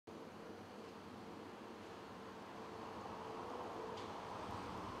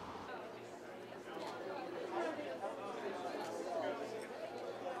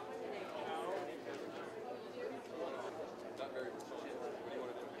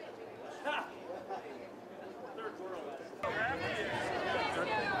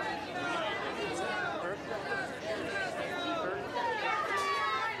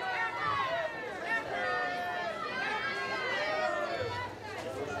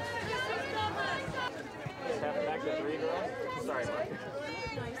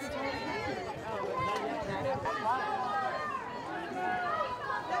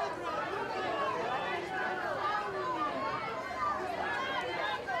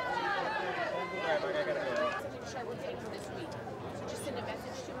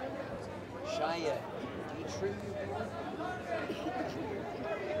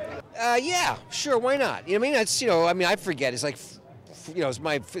Yeah, sure, why not? I mean, that's, I forget. It's like,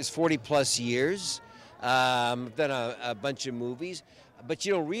 it's 40 plus years. I've done a bunch of movies, but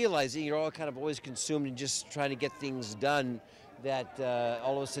you don't realize it. You're all kind of always consumed in just trying to get things done, that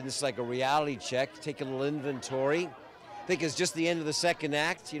all of a sudden it's like a reality check. Take a little inventory. I think it's just the end of the second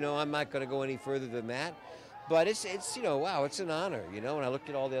act. I'm not going to go any further than that. But it's wow, it's an honor. When I looked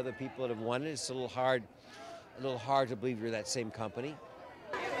at all the other people that have won it, it's a little hard to believe you're that same company.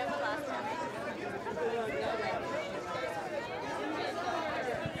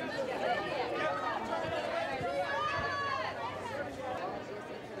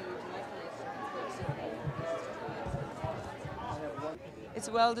 It's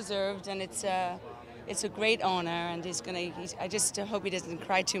well deserved, and it's a great honor, and I just hope he doesn't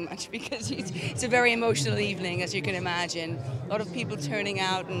cry too much, because it's a very emotional evening, as you can imagine. A lot of people turning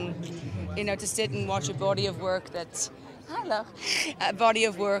out and to sit and watch a body of work that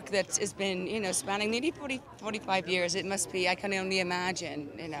has been spanning nearly 45 years. It must be, I can only imagine.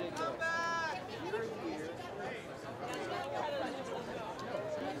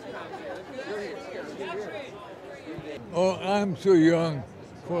 Oh, I'm too young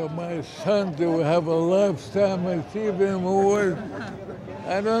for my son to have a Lifetime Achievement Award.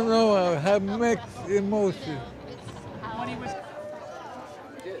 I don't know, I have mixed emotions.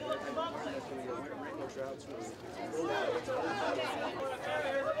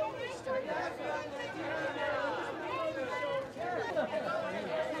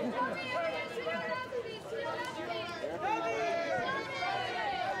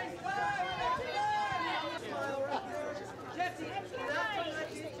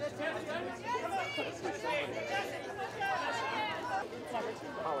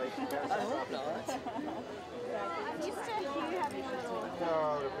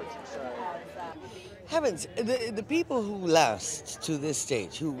 Heavens, the people who last to this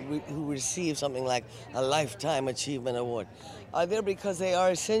stage, who receive something like a Lifetime Achievement Award, are there because they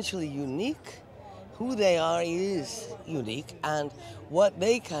are essentially unique. Who they are is unique, and what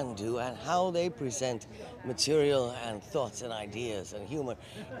they can do and how they present material and thoughts and ideas and humor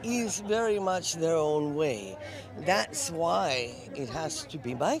is very much their own way. That's why it has to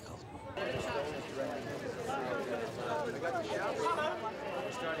be Michael.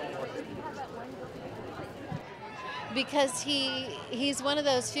 Because he's one of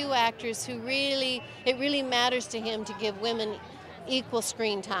those few actors who it really matters to him to give women equal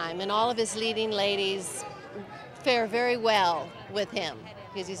screen time, and all of his leading ladies fare very well with him,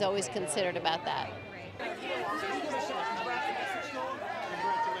 because he's always considered about that.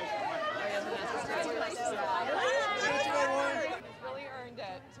 Really earned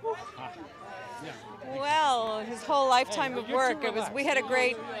it. Well, his whole lifetime of work. We had a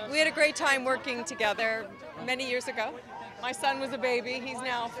great time working together many years ago. My son was a baby. He's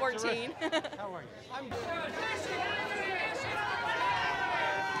now 14. How are you?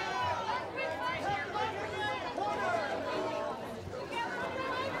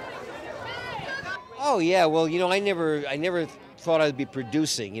 Oh yeah, well, I never thought I'd be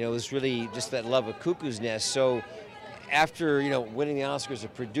producing. It was really just that love of Cuckoo's Nest. So after, winning the Oscar as a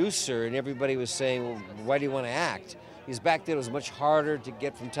producer, and everybody was saying, well, why do you want to act? Because back then it was much harder to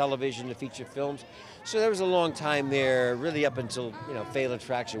get from television to feature films. So there was a long time there, really up until, Fatal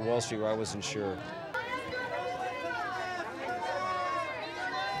Attraction, Wall Street, where I wasn't sure.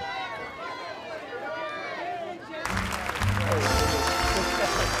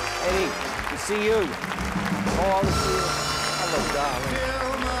 Eddie, to see you. Oh, to see you. Hello, darling.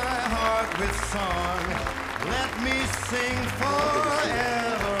 Fill my heart with song. Let me sing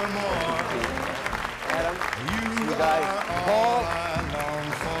forevermore. Adam, You guys. are Paul. all I long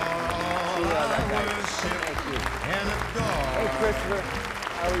for. See you All I later. worship Thank you. and adore. Hey, Christopher.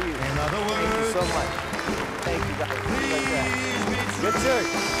 How are you? In other Thank you words, so much. Thank you, guys. please be true. Good search.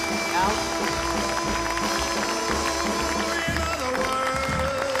 Al? In other words,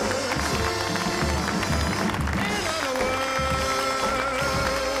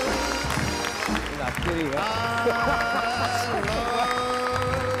 You're not kidding, huh?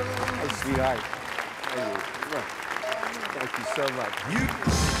 Hey, sweetheart. Thank you so much.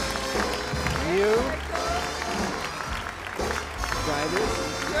 You? Try this?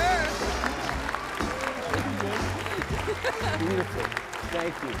 Sure. Beautiful.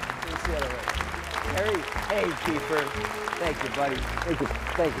 Thank you. Let's see how that works. Harry, hey, Kiefer. Thank you, buddy.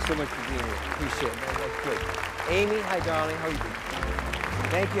 Thank you so much for being here. Appreciate it, man. That's good. Amy, hi, darling. How are you doing?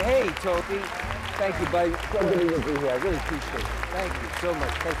 Thank you. Hey, Toby. Thank you, buddy. So good to be here. I really appreciate it. Thank you so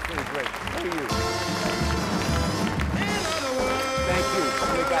much. That's really great. How are you? Thank you.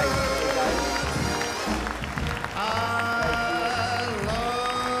 Hey, guys. Hey, guys.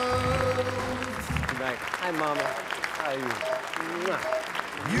 Hi, Mama. How are you? Mwah.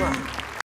 You